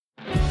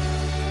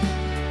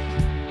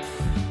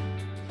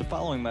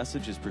following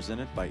message is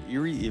presented by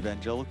Erie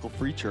Evangelical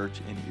Free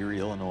Church in Erie,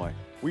 Illinois.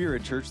 We are a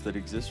church that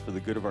exists for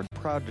the good of our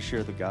proud to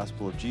share the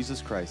gospel of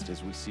Jesus Christ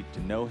as we seek to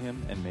know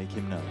Him and make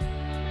Him known.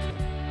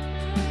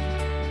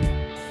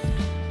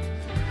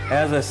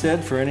 As I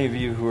said, for any of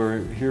you who are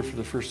here for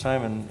the first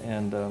time,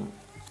 and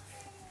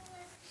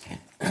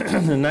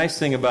the nice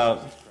thing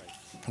about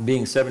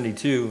being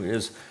 72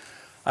 is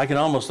I can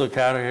almost look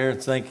out of here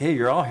and think, hey,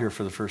 you're all here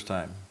for the first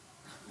time.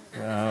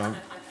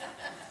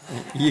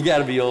 You got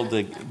to be old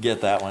to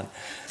get that one.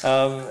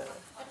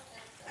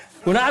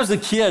 When I was a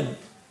kid,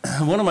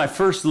 one of my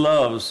first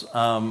loves,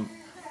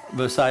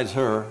 besides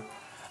her,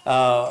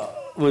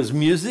 was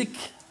music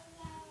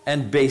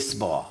and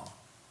baseball.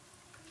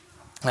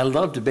 I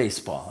loved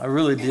baseball. I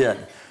really did.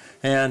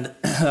 And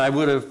I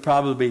would have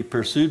probably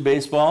pursued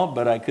baseball,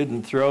 but I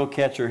couldn't throw,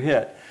 catch, or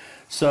hit.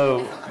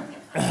 So,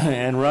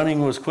 and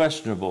running was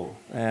questionable,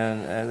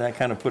 and that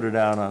kind of put it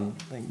out on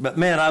things. But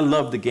man, I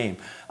loved the game.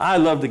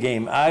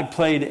 I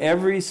played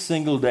every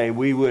single day.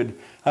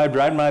 I'd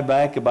ride my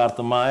bike about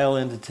the mile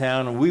into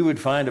town, and we would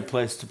find a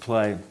place to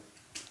play,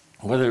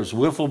 whether it was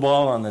wiffle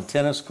ball on the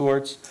tennis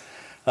courts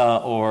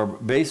or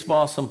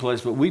baseball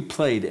someplace. But we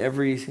played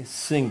every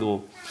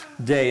single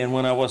day, and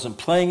when I wasn't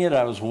playing it,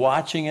 I was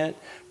watching it.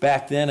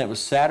 Back then, it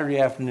was Saturday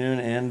afternoon,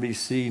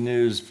 NBC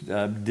News,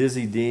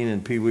 Dizzy Dean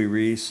and Pee Wee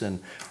Reese.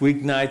 And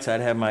weeknights,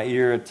 I'd have my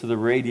ear to the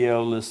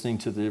radio listening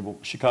to the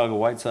Chicago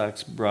White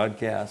Sox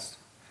broadcast.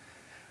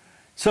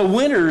 So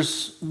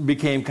winters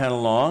became kind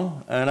of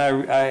long, and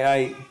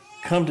I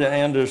come to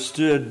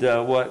understood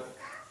what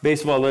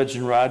baseball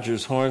legend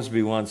Rogers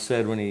Hornsby once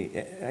said when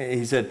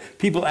he said,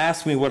 people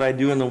ask me what I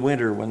do in the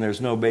winter when there's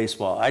no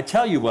baseball. I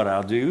tell you what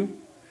I'll do.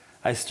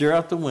 I stare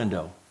out the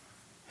window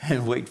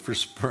and wait for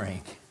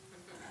spring.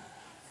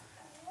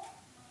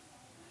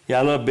 Yeah,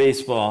 I love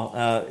baseball.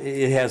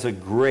 It has a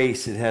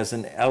grace. It has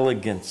an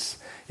elegance.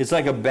 It's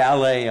like a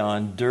ballet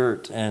on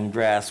dirt and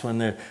grass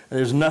when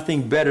there's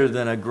nothing better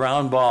than a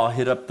ground ball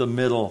hit up the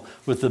middle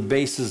with the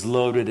bases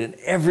loaded and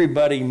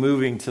everybody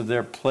moving to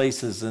their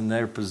places and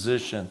their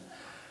position.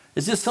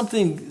 It's just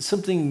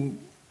something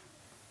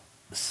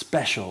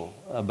special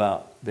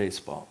about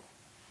baseball.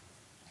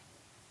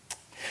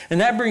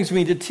 And that brings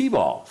me to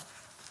T-ball.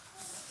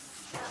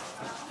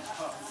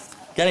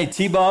 Got any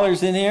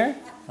T-ballers in here?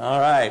 All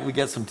right, we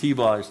got some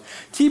T-ballers.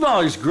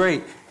 T-ball is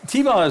great.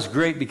 T-ball is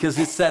great because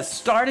it's that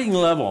starting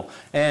level.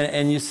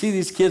 And you see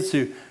these kids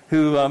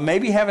who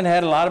maybe haven't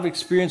had a lot of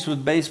experience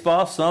with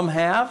baseball. Some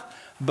have,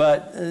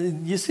 but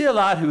you see a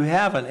lot who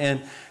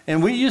haven't.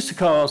 And we used to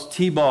call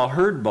T-ball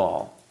herd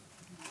ball.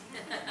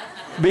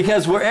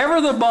 Because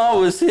wherever the ball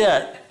was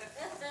hit,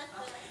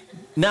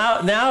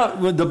 now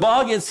when the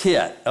ball gets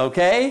hit,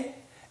 okay?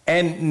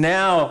 And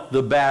now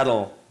the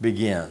battle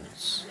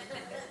begins.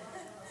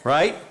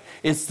 Right?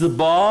 It's the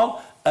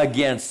ball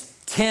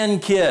against 10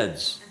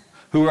 kids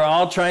who are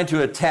all trying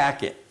to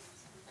attack it.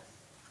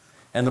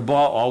 And the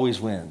ball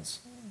always wins.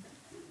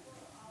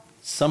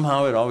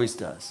 Somehow it always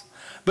does.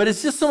 But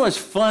it's just so much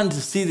fun to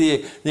see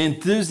the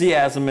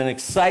enthusiasm and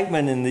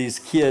excitement in these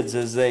kids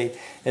as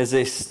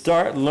they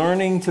start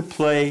learning to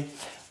play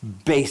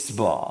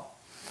baseball.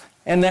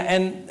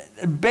 And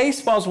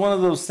baseball is one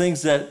of those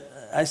things that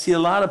I see a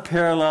lot of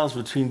parallels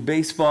between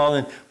baseball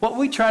and what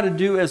we try to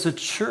do as a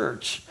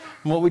church.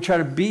 And what we try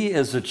to be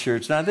as a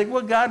church. And I think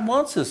what God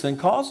wants us and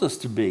calls us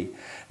to be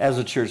as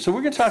a church. So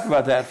we're going to talk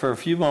about that for a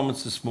few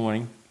moments this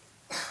morning.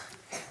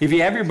 If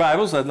you have your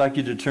Bibles, I'd like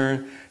you to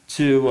turn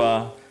to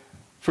 1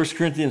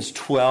 Corinthians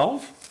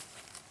 12.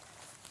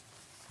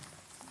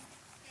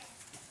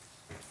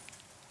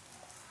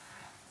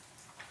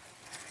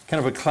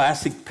 Kind of a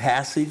classic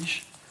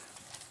passage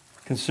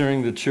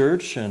concerning the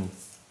church and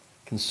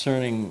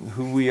concerning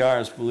who we are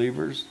as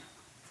believers.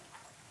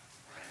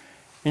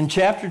 In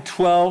chapter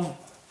 12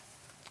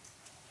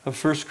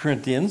 of 1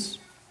 Corinthians,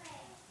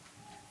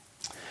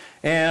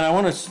 and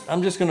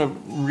I'm just going to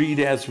read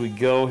as we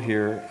go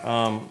here.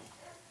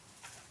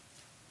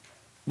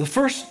 The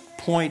first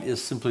point is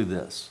simply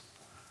this.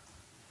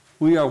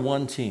 We are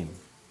one team.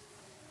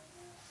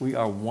 We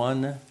are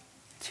one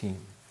team.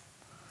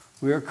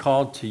 We are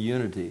called to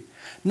unity.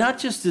 Not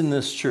just in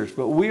this church,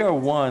 but we are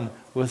one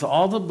with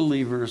all the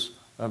believers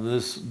of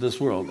this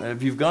world. And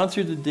if you've gone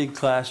through the DIG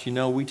class, you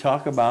know we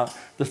talk about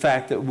the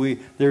fact that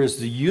there is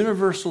the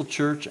universal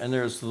church and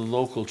there is the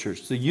local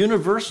church. The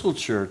universal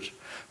church,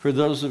 for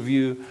those of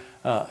you,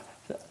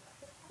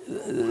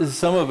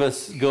 some of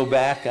us go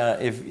back.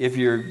 If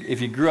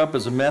you grew up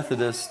as a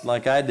Methodist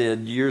like I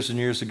did years and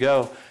years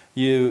ago,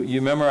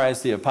 you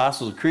memorized the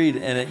Apostles' Creed,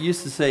 and it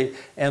used to say,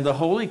 "And the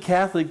Holy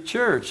Catholic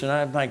Church." And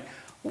I'm like,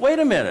 wait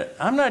a minute,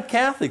 I'm not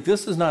Catholic.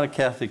 This is not a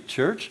Catholic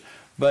church,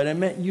 but it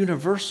meant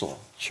universal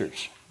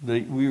church.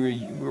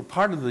 We were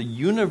part of the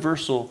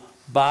universal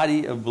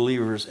body of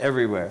believers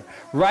everywhere.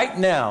 Right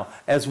now,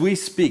 as we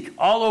speak,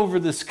 all over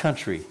this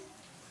country,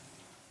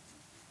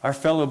 our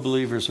fellow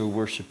believers are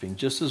worshiping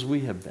just as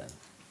we have been.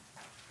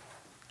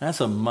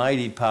 That's a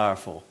mighty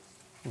powerful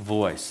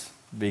voice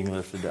being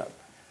lifted up.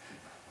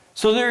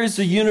 So there is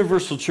a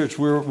universal church.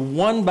 We're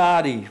one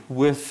body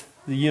with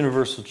the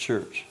universal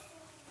church.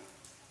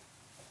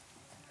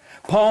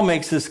 Paul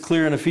makes this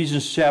clear in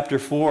Ephesians chapter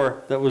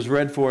 4 that was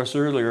read for us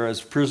earlier.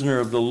 As prisoner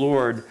of the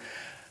Lord,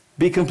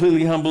 be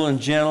completely humble and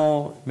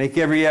gentle. Make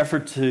every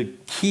effort to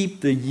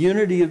keep the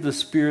unity of the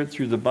Spirit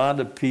through the bond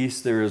of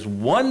peace. There is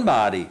one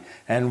body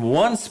and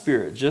one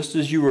Spirit, just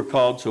as you were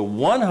called to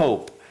one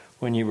hope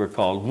when you were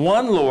called.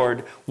 One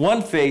Lord,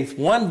 one faith,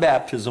 one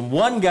baptism,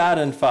 one God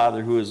and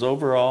Father who is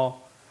over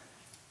all,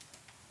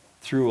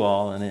 through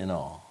all, and in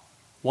all.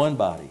 One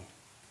body.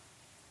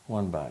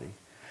 One body.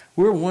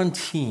 We're one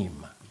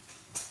team.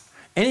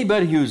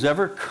 Anybody who's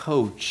ever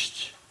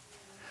coached,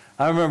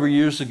 I remember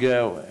years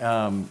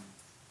ago,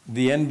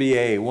 the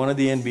NBA, one of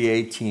the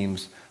NBA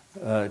teams,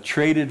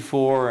 traded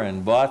for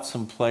and bought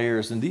some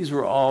players, and these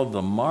were all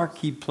the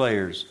marquee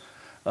players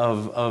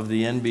of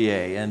the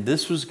NBA, and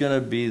this was going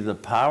to be the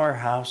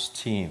powerhouse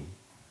team.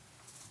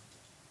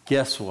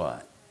 Guess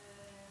what?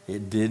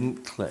 It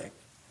didn't click.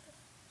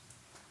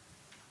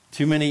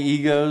 Too many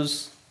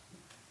egos,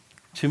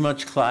 too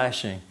much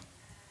clashing.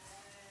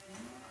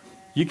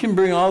 You can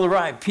bring all the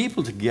right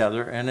people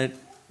together, and it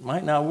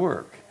might not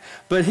work.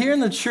 But here in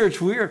the church,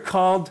 we are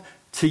called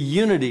to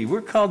unity.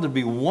 We're called to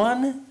be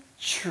one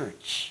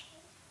church.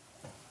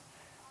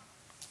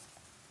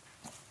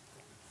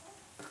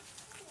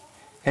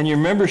 And your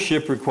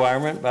membership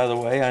requirement, by the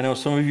way, I know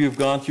some of you have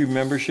gone through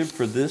membership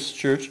for this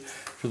church,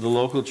 for the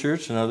local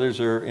church, and others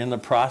are in the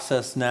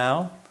process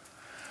now.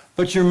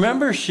 But your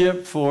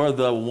membership for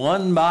the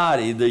one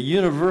body, the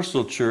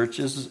universal church,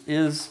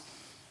 is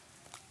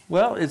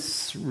well,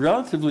 it's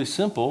relatively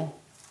simple.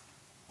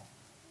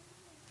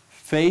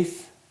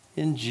 Faith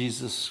in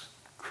Jesus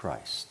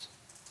Christ.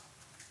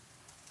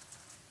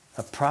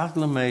 A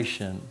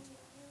proclamation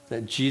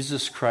that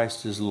Jesus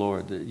Christ is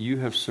Lord, that you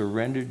have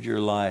surrendered your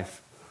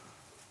life,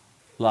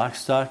 lock,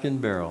 stock, and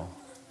barrel,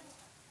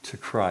 to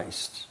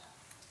Christ.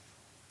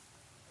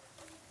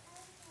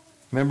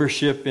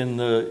 Membership in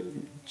the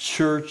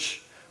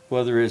church,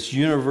 whether it's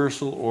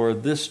universal or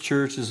this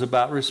church, is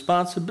about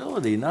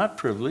responsibility, not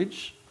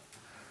privilege.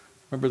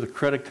 Remember the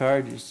credit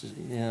card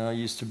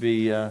used to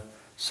be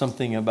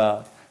something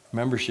about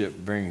membership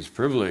brings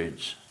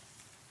privilege.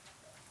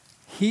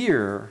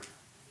 Here,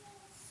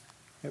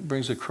 it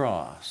brings a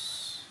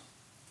cross.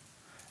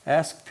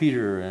 Ask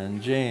Peter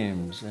and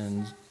James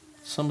and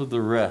some of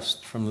the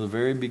rest from the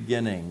very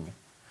beginning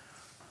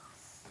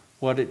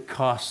what it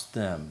cost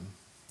them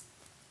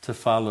to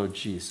follow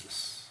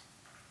Jesus.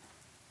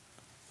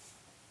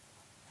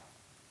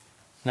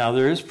 Now,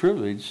 there is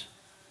privilege,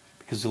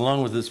 because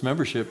along with this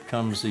membership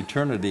comes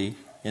eternity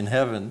in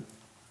heaven.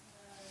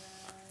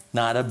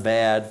 Not a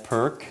bad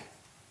perk.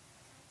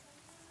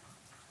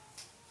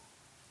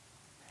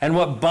 And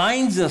what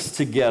binds us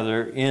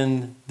together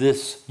in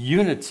this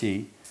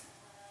unity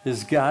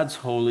is God's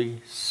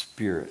Holy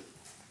Spirit.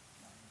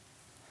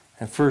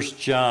 And 1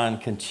 John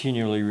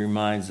continually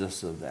reminds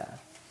us of that.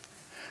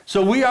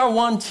 So we are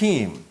one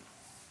team.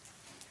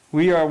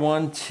 We are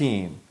one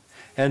team.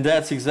 And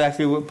that's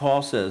exactly what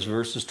Paul says,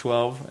 verses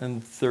 12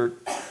 and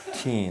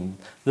 13.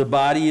 The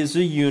body is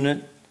a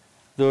unit,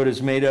 though it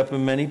is made up of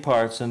many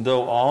parts, and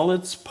though all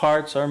its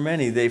parts are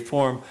many, they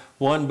form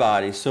one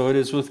body. So it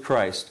is with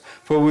Christ.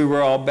 For we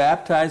were all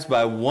baptized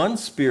by one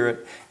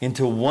Spirit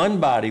into one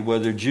body,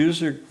 whether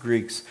Jews or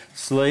Greeks,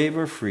 slave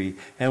or free,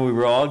 and we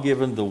were all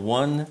given the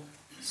one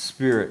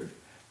Spirit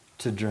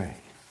to drink.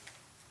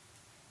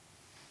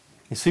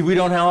 You see, we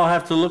don't all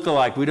have to look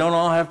alike. We don't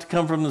all have to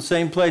come from the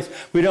same place.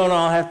 We don't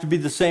all have to be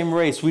the same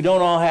race. We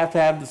don't all have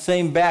to have the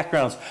same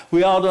backgrounds.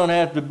 We all don't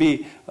have to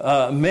be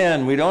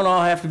men. We don't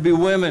all have to be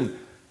women.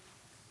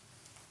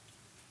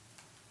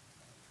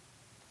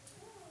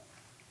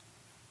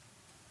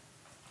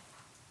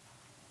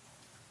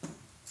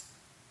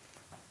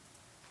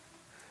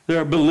 There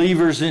are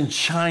believers in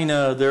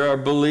China. There are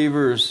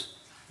believers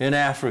in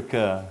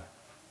Africa.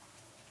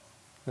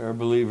 There are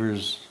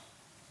believers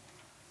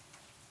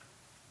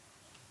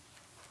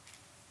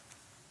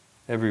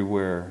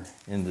everywhere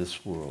in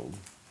this world.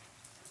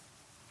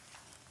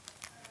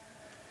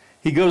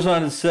 He goes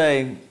on to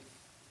say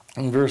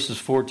in verses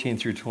 14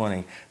 through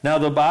 20, now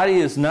the body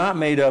is not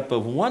made up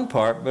of one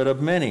part, but of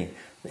many.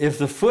 If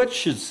the foot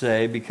should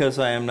say, because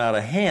I am not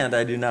a hand,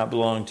 I do not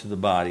belong to the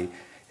body,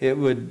 it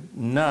would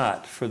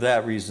not for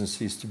that reason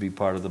cease to be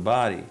part of the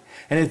body.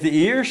 And if the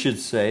ear should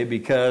say,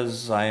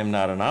 because I am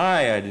not an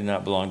eye, I do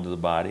not belong to the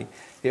body,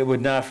 it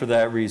would not for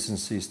that reason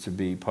cease to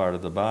be part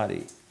of the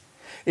body.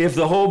 If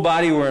the whole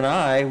body were an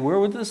eye, where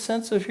would the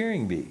sense of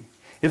hearing be?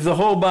 If the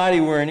whole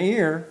body were an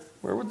ear,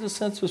 where would the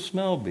sense of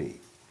smell be?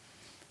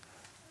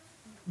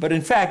 But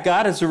in fact,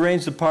 God has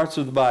arranged the parts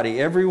of the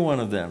body, every one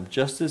of them,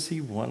 just as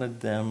He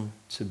wanted them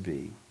to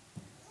be.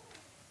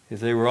 If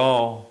they were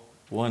all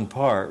one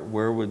part,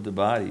 where would the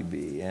body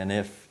be? And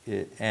if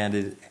it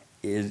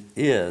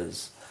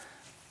is,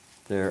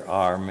 there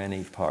are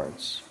many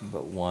parts,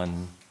 but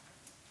one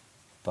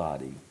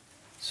body.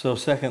 So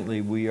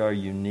secondly, we are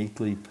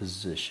uniquely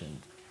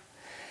positioned.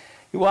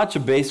 You watch a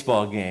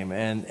baseball game,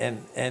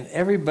 and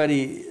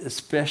everybody,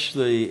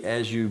 especially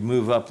as you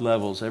move up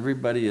levels,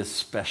 everybody is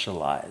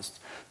specialized.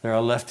 There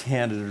are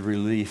left-handed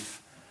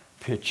relief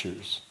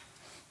pitchers.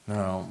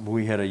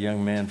 We had a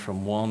young man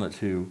from Walnut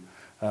who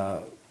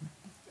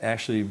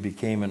actually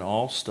became an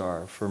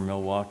all-star for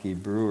Milwaukee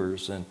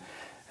Brewers, and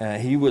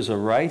he was a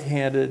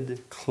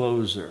right-handed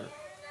closer.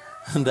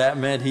 And that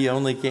meant he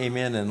only came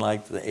in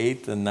like the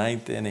 8th and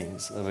 9th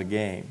innings of a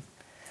game.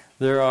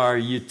 There are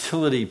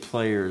utility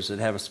players that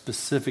have a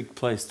specific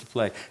place to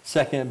play.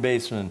 Second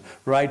baseman,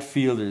 right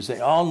fielders, they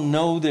all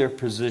know their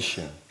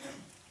position.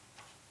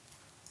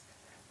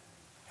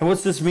 And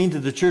what's this mean to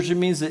the church? It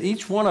means that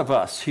each one of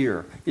us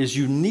here is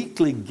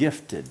uniquely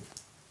gifted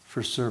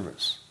for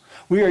service.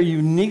 We are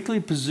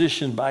uniquely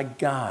positioned by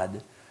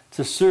God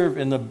to serve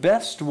in the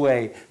best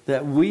way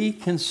that we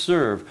can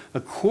serve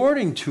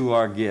according to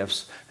our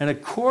gifts and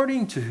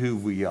according to who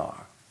we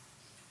are.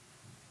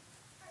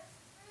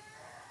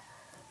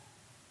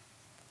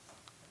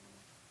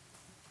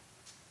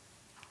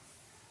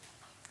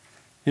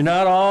 You're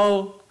not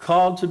all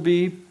called to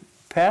be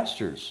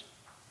pastors.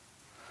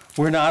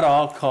 We're not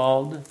all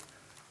called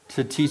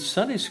to teach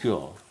Sunday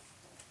school.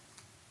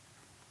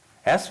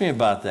 Ask me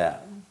about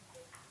that.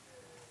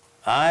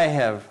 I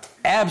have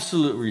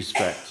absolute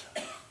respect,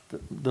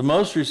 the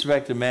most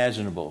respect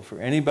imaginable for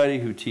anybody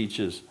who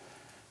teaches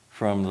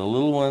from the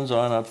little ones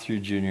on up through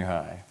junior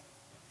high.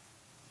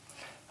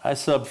 I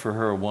subbed for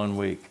her 1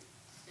 week.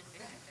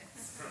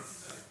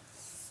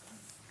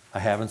 I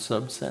haven't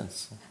subbed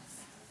since.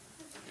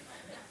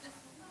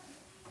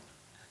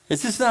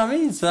 It's just not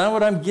me. It's not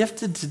what I'm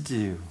gifted to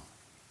do.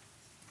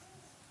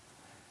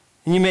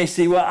 And you may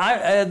say,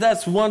 well,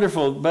 that's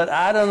wonderful, but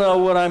I don't know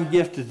what I'm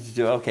gifted to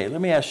do. Okay,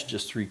 let me ask you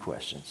just 3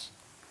 questions.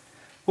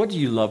 What do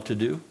you love to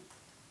do?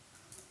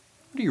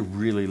 What do you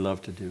really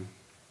love to do?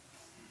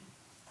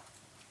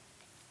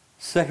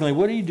 Secondly,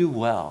 what do you do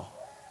well?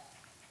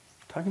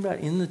 Talking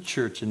about in the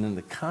church and in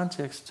the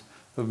context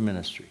of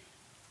ministry.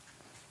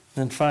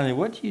 And finally,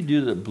 what do you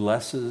do that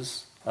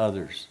blesses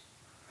others?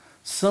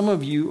 Some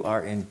of you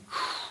are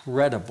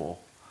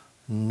incredible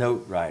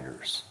note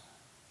writers.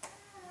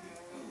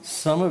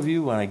 Some of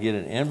you, when I get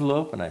an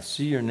envelope and I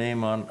see your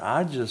name on it,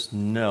 I just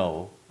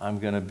know I'm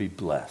going to be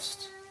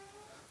blessed,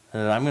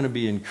 that I'm going to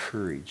be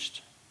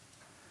encouraged.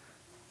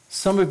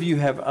 Some of you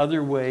have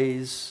other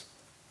ways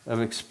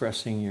of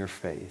expressing your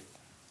faith.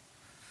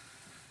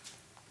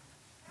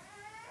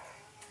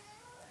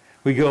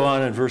 We go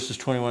on in verses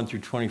 21 through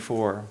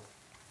 24.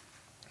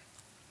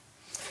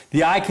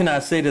 The eye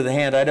cannot say to the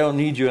hand, I don't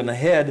need you, and the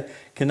head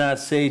cannot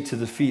say to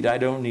the feet, I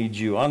don't need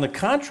you. On the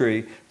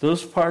contrary,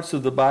 those parts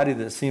of the body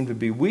that seem to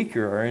be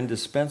weaker are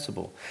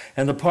indispensable.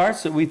 And the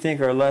parts that we think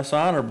are less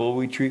honorable,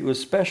 we treat with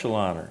special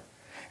honor.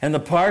 And the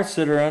parts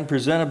that are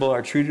unpresentable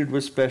are treated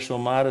with special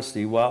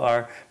modesty, while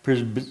our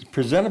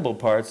presentable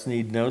parts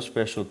need no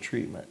special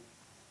treatment.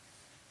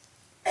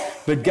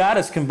 But God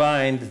has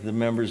combined the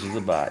members of the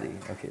body.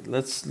 Okay,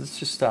 let's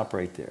just stop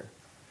right there.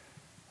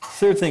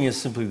 Third thing is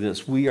simply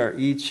this. We are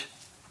each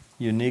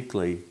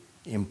uniquely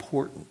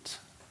important.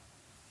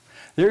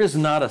 There is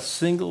not a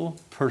single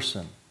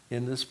person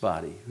in this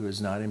body who is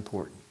not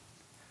important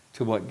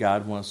to what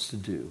God wants to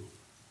do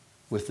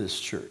with this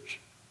church.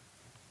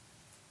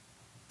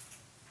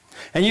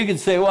 And you can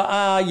say,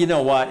 well, you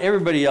know what?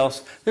 Everybody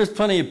else, there's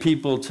plenty of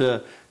people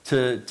to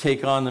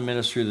take on the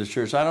ministry of the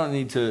church. I don't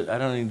need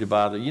to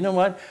bother. You know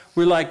what?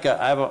 We're like,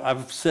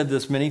 I've said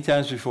this many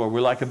times before, we're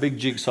like a big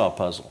jigsaw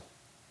puzzle.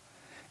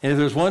 And if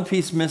there's one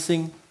piece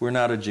missing, we're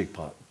not a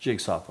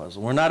jigsaw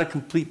puzzle. We're not a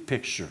complete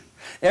picture.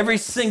 Every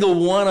single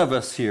one of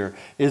us here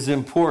is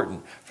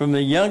important, from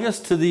the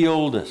youngest to the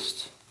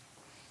oldest.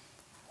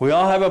 We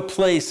all have a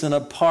place and a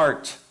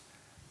part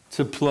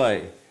to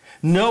play.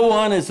 No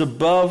one is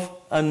above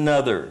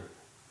another.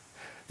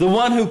 The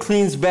one who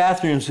cleans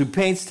bathrooms, who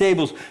paints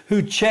tables,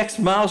 who checks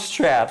mouse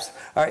traps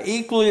are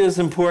equally as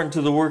important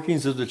to the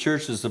workings of the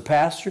church as the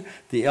pastor,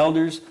 the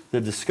elders,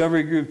 the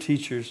discovery group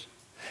teachers.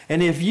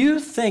 And if you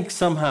think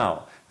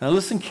somehow, now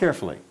listen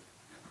carefully,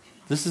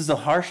 this is the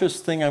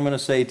harshest thing I'm going to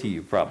say to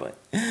you probably,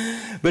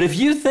 but if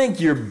you think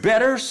you're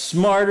better,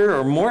 smarter,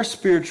 or more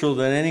spiritual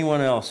than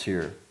anyone else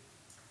here,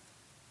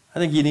 I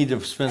think you need to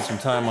spend some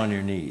time on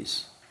your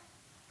knees.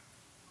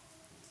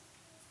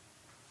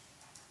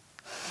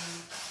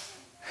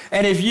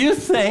 And if you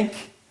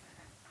think,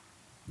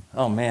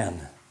 oh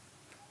man,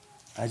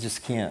 I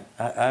just can't,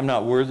 I'm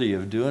not worthy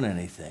of doing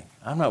anything.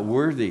 I'm not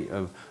worthy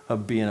of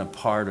being a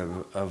part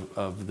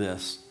of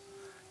this.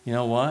 You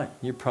know what?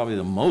 You're probably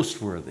the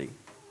most worthy.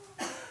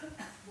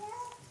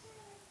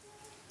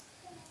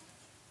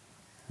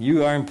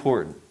 You are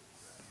important.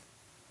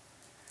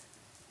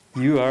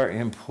 You are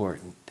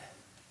important.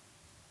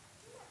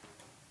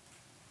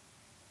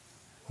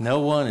 No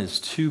one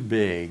is too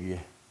big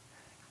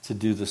to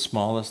do the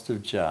smallest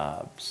of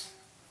jobs.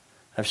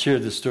 I've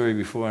shared this story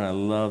before, and I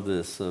love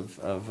this,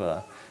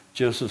 of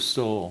Joseph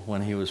Stoll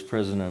when he was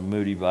president of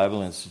Moody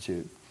Bible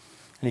Institute.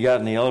 And he got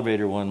in the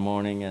elevator one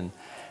morning, and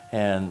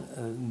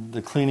and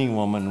the cleaning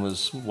woman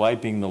was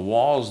wiping the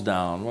walls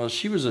down. Well,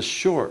 she was a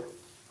short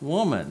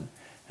woman,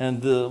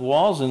 and the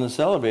walls in this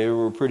elevator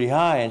were pretty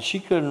high, and she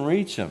couldn't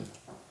reach them.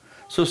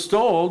 So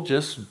Stoll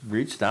just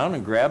reached down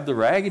and grabbed the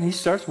rag, and he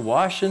starts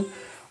washing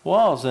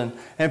walls. And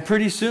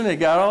pretty soon it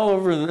got all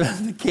over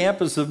the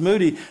campus of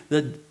Moody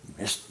that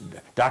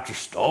Dr.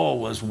 Stoll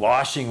was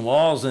washing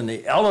walls in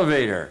the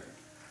elevator.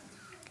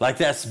 Like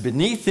that's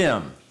beneath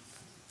him.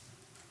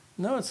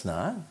 No, it's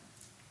not.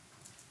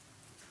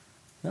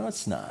 No,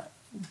 it's not.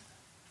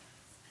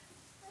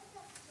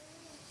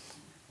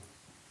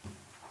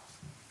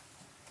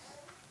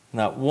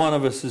 Not one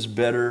of us is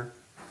better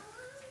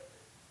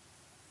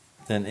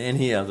than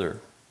any other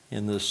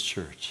in this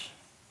church.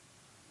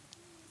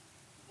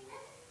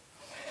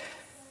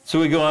 So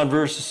we go on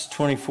verses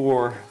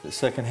 24, the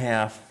second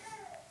half.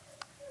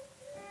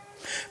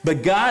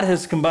 But God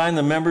has combined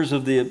the members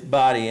of the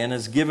body and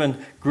has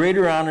given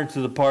greater honor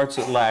to the parts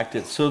that lacked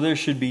it, so there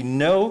should be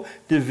no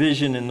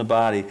division in the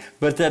body,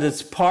 but that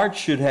its parts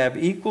should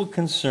have equal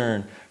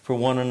concern for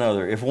one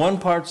another. If one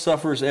part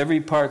suffers,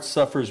 every part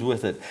suffers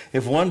with it.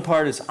 If one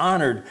part is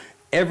honored,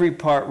 every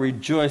part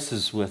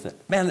rejoices with it.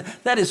 Man,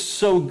 that is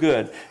so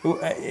good.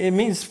 It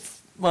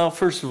means, well,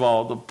 first of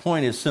all, the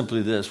point is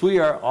simply this. We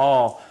are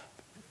all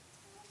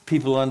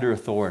people under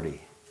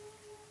authority.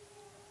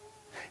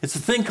 It's a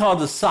thing called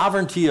the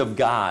sovereignty of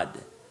God.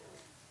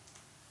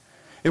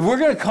 If we're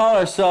going to call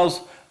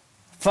ourselves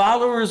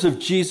followers of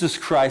Jesus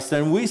Christ,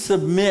 then we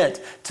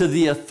submit to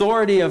the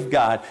authority of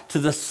God, to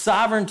the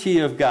sovereignty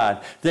of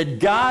God, that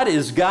God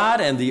is God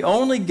and the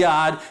only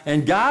God,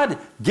 and God,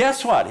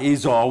 guess what?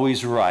 He's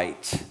always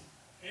right.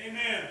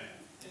 Amen.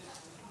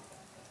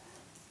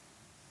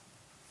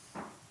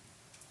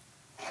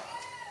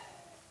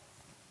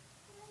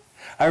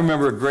 I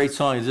remember a great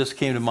song that just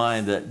came to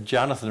mind that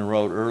Jonathan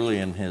wrote early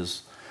in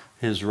his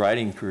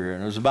writing career,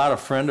 and it was about a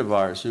friend of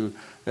ours who,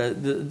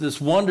 this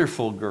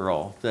wonderful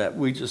girl that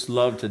we just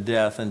loved to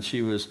death, and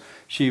she was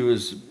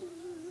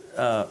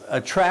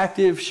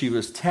attractive, she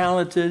was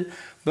talented,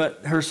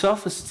 but her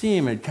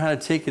self-esteem had kind of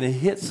taken a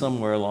hit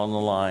somewhere along the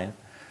line.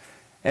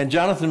 And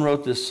Jonathan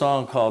wrote this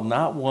song called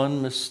 "Not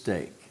One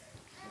Mistake,"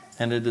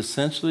 and it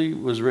essentially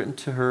was written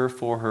to her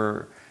for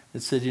her.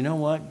 It said, you know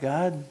what,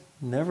 God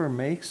never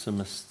makes a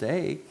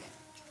mistake.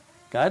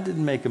 God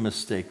didn't make a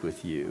mistake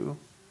with you.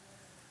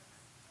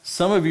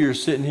 Some of you are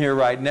sitting here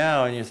right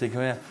now and you're thinking,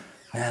 man,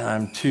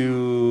 I'm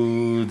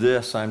too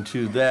this, I'm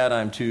too that,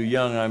 I'm too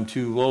young, I'm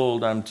too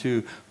old, I'm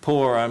too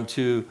poor, I'm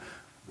too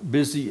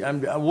busy.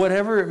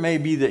 Whatever it may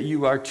be that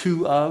you are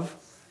too of,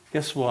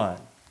 guess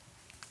what?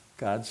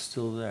 God's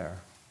still there.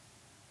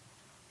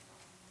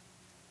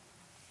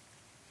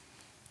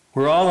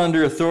 We're all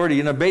under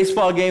authority. In a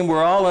baseball game,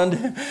 we're all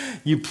under.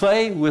 You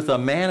play with a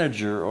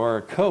manager or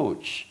a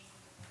coach.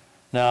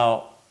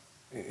 Now,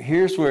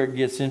 here's where it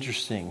gets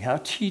interesting. How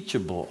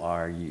teachable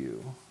are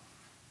you?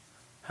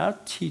 How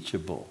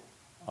teachable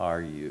are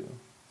you?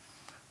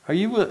 Are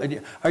you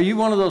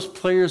one of those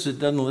players that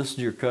doesn't listen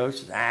to your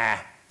coach?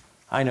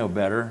 I know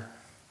better.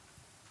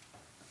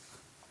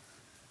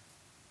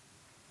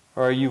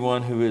 Or are you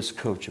one who is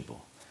coachable?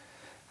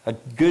 A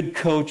good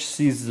coach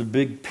sees the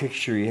big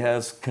picture. He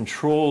has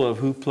control of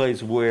who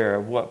plays where,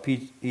 of what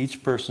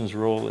each person's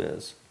role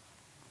is.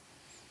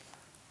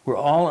 We're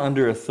all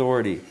under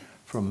authority.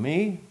 From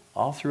me,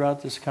 all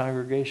throughout this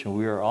congregation,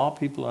 we are all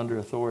people under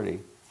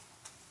authority.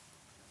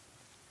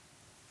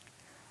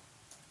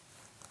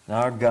 And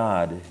our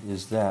God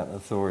is that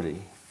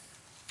authority.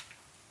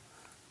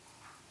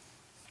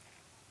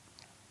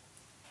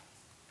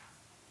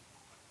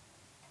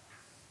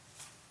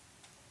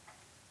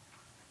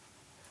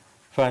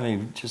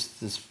 Finally, just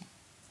this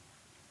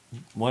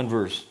one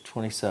verse,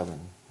 27.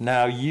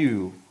 Now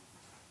you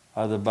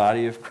are the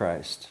body of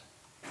Christ,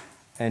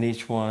 and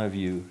each one of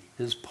you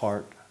is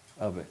part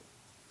of it.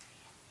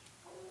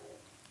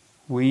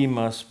 We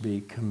must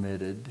be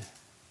committed.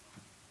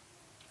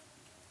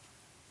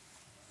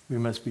 We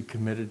must be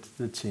committed to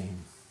the team.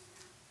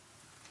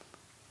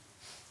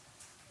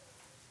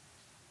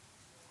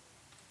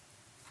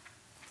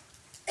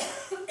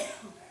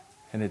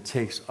 And it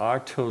takes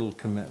our total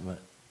commitment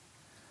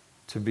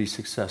to be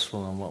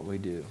successful in what we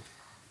do.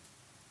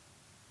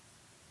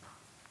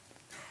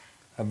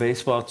 A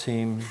baseball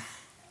team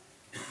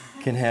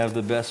can have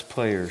the best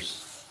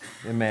players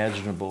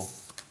imaginable,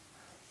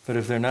 but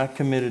if they're not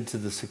committed to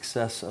the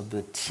success of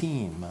the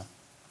team,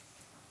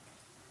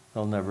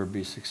 they'll never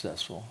be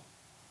successful.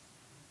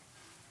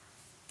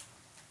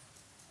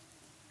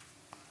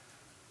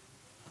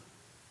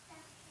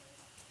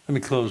 Let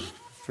me close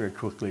very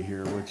quickly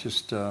here with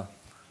just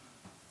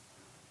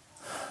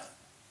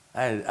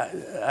I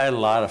had a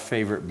lot of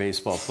favorite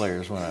baseball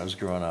players when I was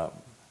growing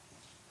up.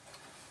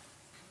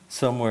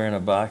 Somewhere in a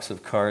box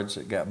of cards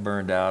that got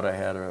burned out, I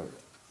had a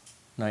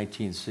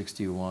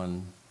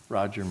 1961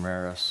 Roger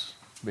Maris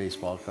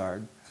baseball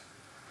card.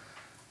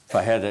 If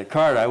I had that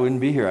card, I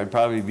wouldn't be here. I'd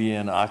probably be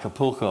in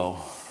Acapulco,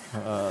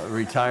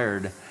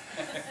 retired.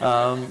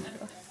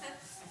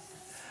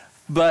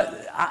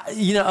 But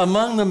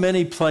among the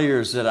many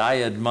players that I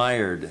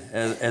admired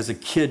as a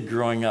kid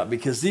growing up,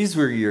 because these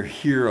were your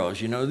heroes,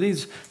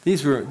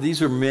 these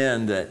were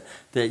men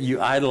that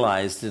you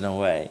idolized in a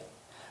way.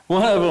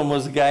 One of them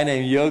was a guy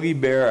named Yogi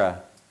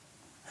Berra.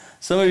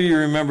 Some of you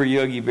remember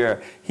Yogi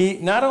Berra.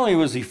 Not only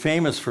was he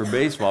famous for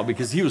baseball,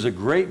 because he was a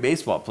great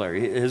baseball player.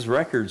 His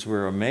records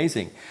were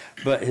amazing,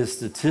 but his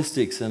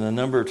statistics and the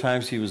number of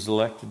times he was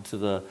elected to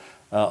the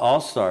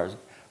All-Stars.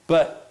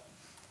 But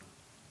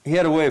he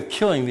had a way of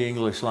killing the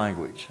English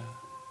language.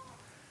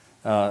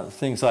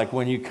 Things like,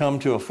 when you come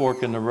to a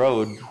fork in the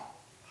road,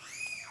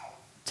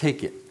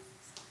 take it.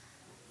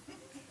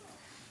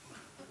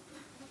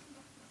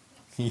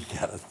 You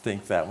got to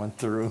think that one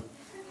through.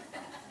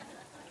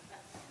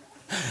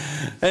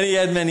 And he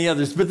had many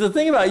others. But the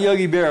thing about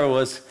Yogi Berra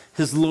was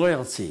his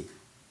loyalty,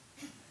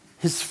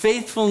 his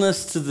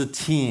faithfulness to the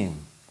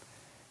team.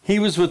 He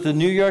was with the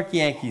New York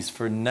Yankees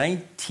for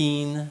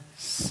 19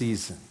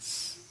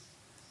 seasons.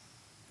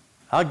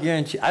 I'll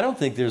guarantee, I don't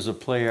think there's a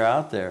player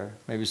out there,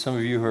 maybe some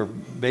of you who are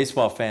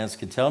baseball fans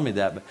can tell me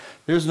that, but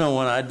there's no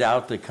one, I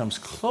doubt, that comes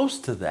close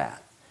to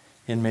that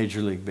in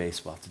Major League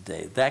Baseball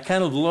today. That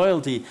kind of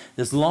loyalty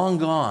is long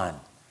gone.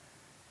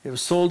 It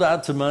was sold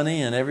out to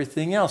money and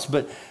everything else.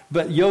 But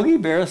Yogi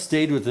Berra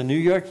stayed with the New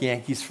York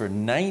Yankees for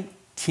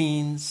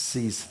 19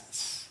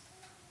 seasons.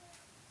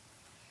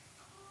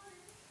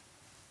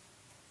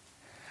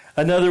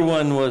 Another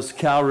one was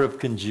Cal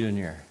Ripken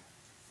Jr.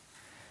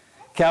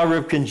 Cal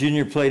Ripken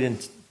Jr. played in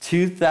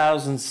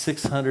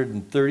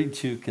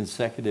 2,632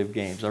 consecutive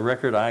games, a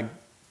record I'm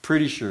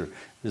pretty sure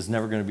is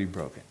never going to be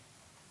broken.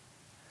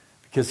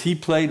 Because he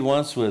played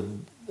once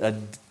with a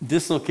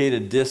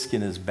dislocated disc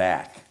in his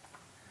back.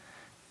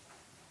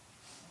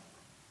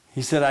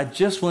 He said, I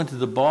just went to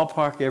the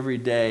ballpark every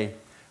day.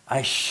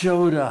 I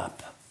showed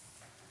up.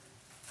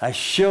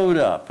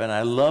 And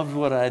I loved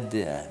what I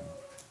did.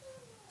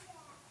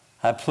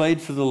 I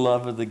played for the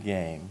love of the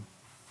game,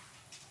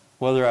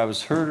 whether I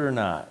was hurt or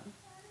not.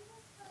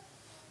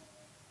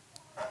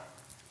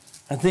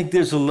 I think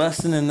there's a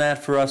lesson in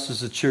that for us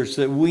as a church,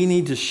 that we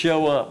need to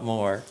show up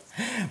more.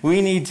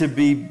 We need to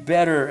be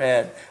better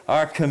at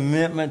our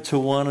commitment to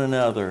one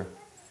another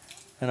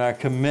and our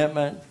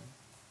commitment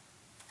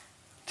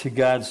to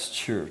God's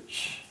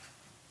church.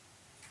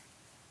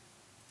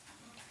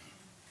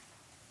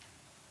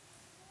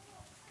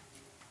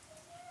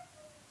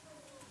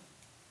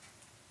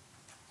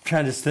 I'm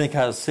trying to think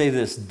how to say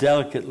this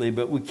delicately,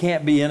 but we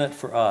can't be in it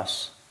for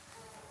us.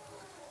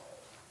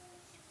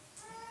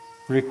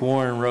 Rick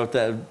Warren wrote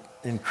that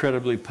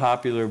incredibly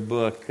popular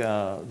book,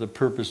 The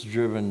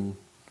Purpose-Driven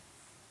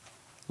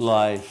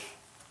Life.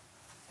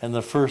 And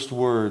the first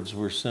words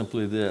were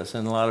simply this,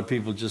 and a lot of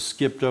people just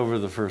skipped over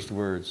the first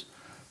words.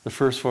 The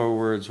first 4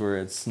 words were,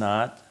 it's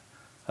not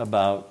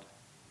about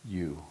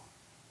you.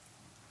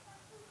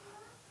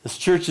 This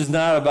church is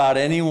not about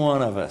any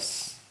one of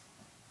us.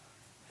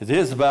 It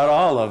is about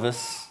all of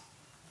us.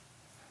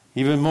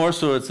 Even more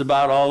so, it's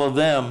about all of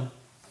them.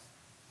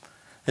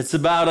 It's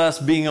about us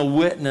being a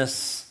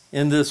witness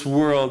in this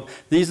world.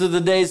 These are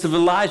the days of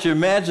Elijah.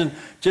 Imagine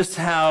just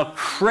how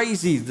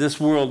crazy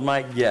this world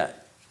might get.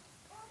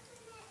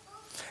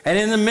 And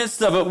in the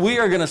midst of it, we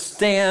are going to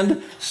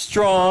stand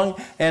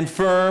strong and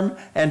firm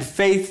and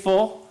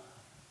faithful.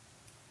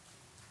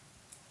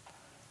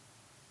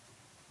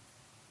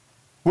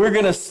 We're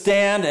going to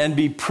stand and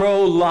be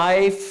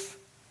pro-life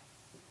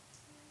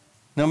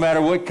no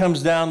matter what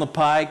comes down the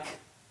pike.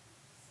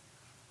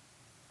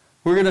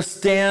 We're going to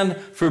stand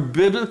for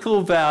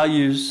biblical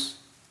values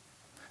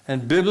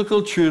and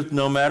biblical truth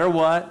no matter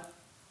what.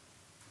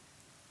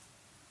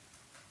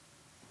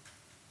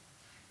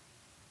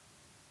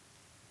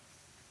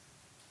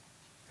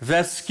 If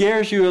that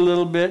scares you a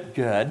little bit,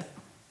 good.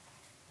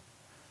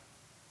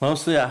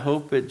 Mostly, I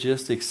hope it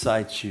just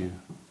excites you.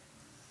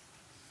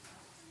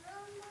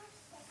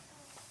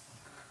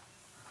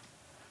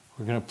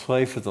 We're going to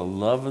play for the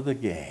love of the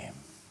game,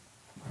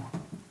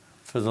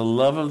 for the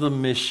love of the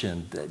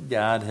mission that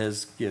God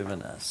has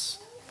given us.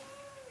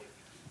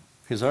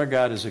 Because our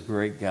God is a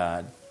great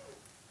God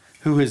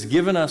who has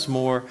given us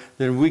more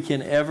than we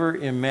can ever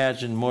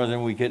imagine, more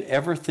than we could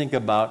ever think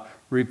about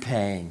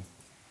repaying.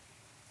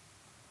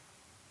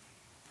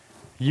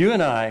 You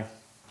and I,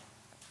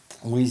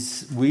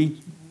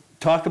 we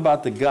talk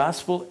about the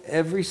gospel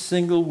every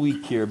single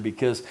week here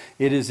because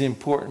it is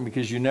important,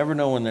 because you never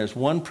know when there's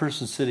one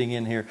person sitting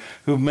in here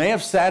who may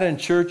have sat in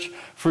church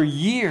for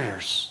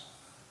years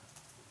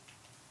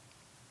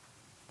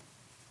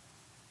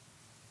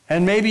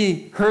and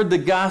maybe heard the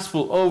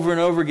gospel over and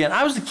over again.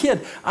 I was a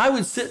kid. I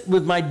would sit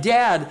with my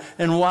dad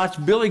and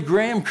watch Billy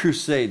Graham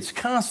crusades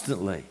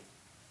constantly.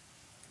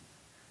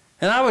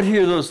 And I would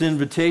hear those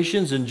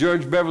invitations and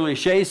George Beverly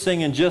Shea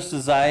singing Just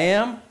As I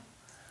Am.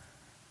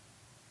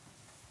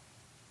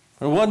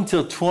 But it wasn't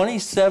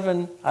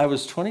until I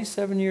was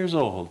 27 years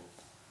old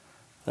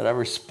that I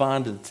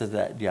responded to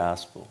that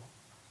gospel.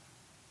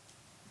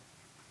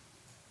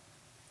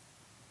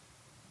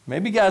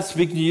 Maybe God's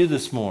speaking to you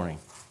this morning.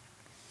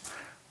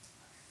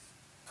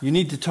 You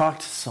need to talk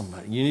to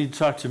somebody. You need to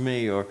talk to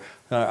me, or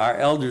our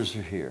elders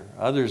are here,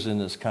 others in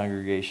this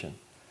congregation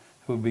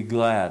who would be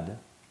glad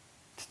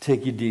to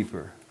take you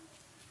deeper.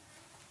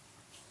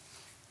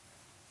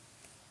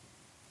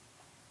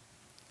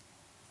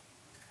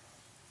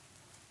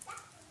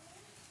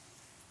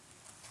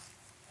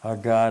 Our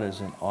God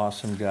is an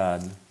awesome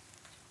God.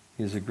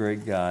 He's a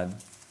great God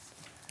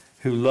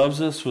who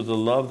loves us with a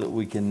love that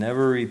we can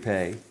never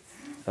repay,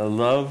 a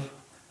love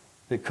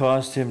that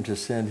caused him to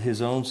send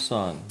his own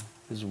Son,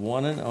 his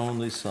one and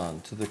only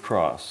Son, to the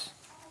cross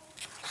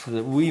so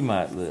that we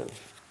might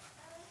live.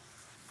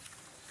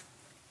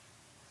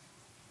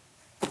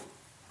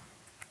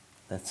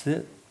 That's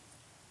it.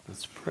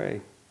 Let's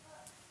pray.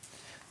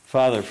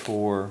 Father,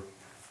 for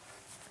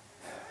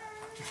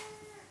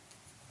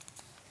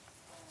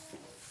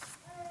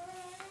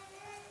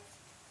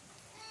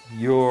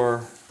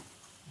your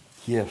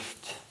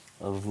gift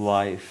of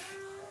life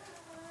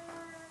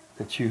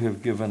that you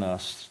have given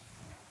us.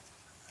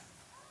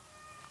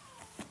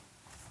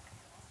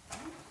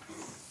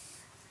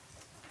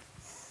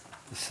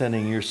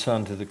 Sending your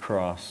Son to the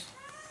cross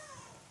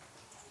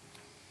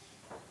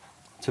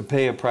to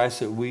pay a price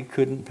that we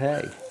couldn't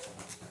pay.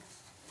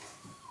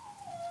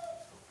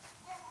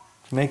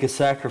 To make a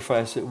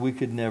sacrifice that we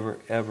could never,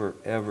 ever,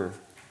 ever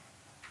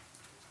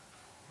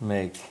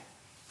make.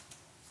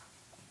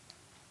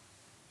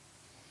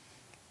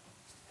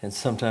 And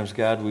sometimes,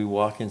 God, we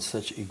walk in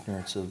such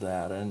ignorance of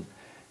that,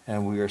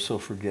 and we are so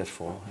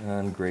forgetful and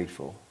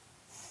ungrateful.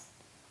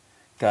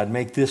 God,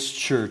 make this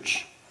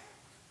church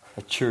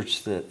a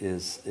church that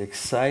is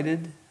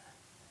excited,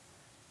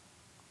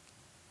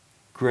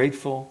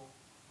 grateful,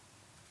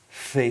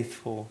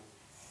 faithful,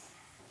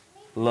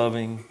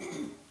 loving,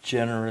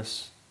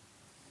 generous,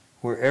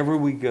 wherever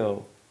we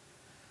go,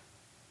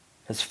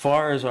 as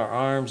far as our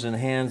arms and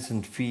hands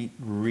and feet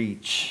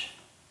reach.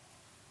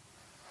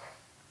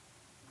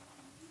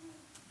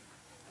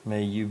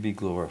 May you be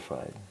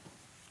glorified.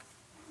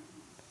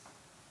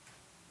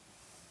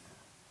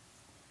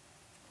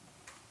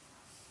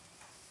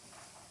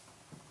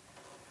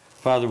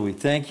 Father, we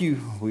thank you,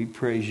 we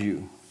praise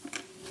you,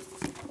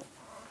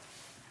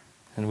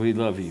 and we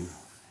love you.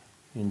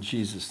 In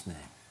Jesus' name,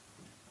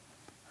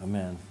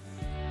 amen.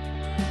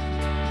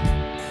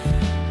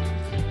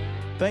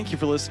 Thank you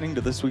for listening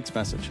to this week's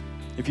message.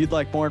 If you'd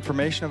like more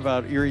information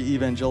about Erie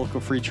Evangelical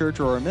Free Church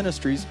or our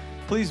ministries,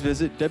 please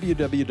visit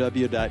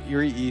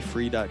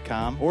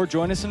www.erieefree.com or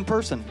join us in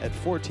person at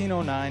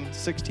 1409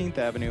 16th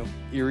Avenue,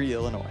 Erie,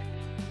 Illinois.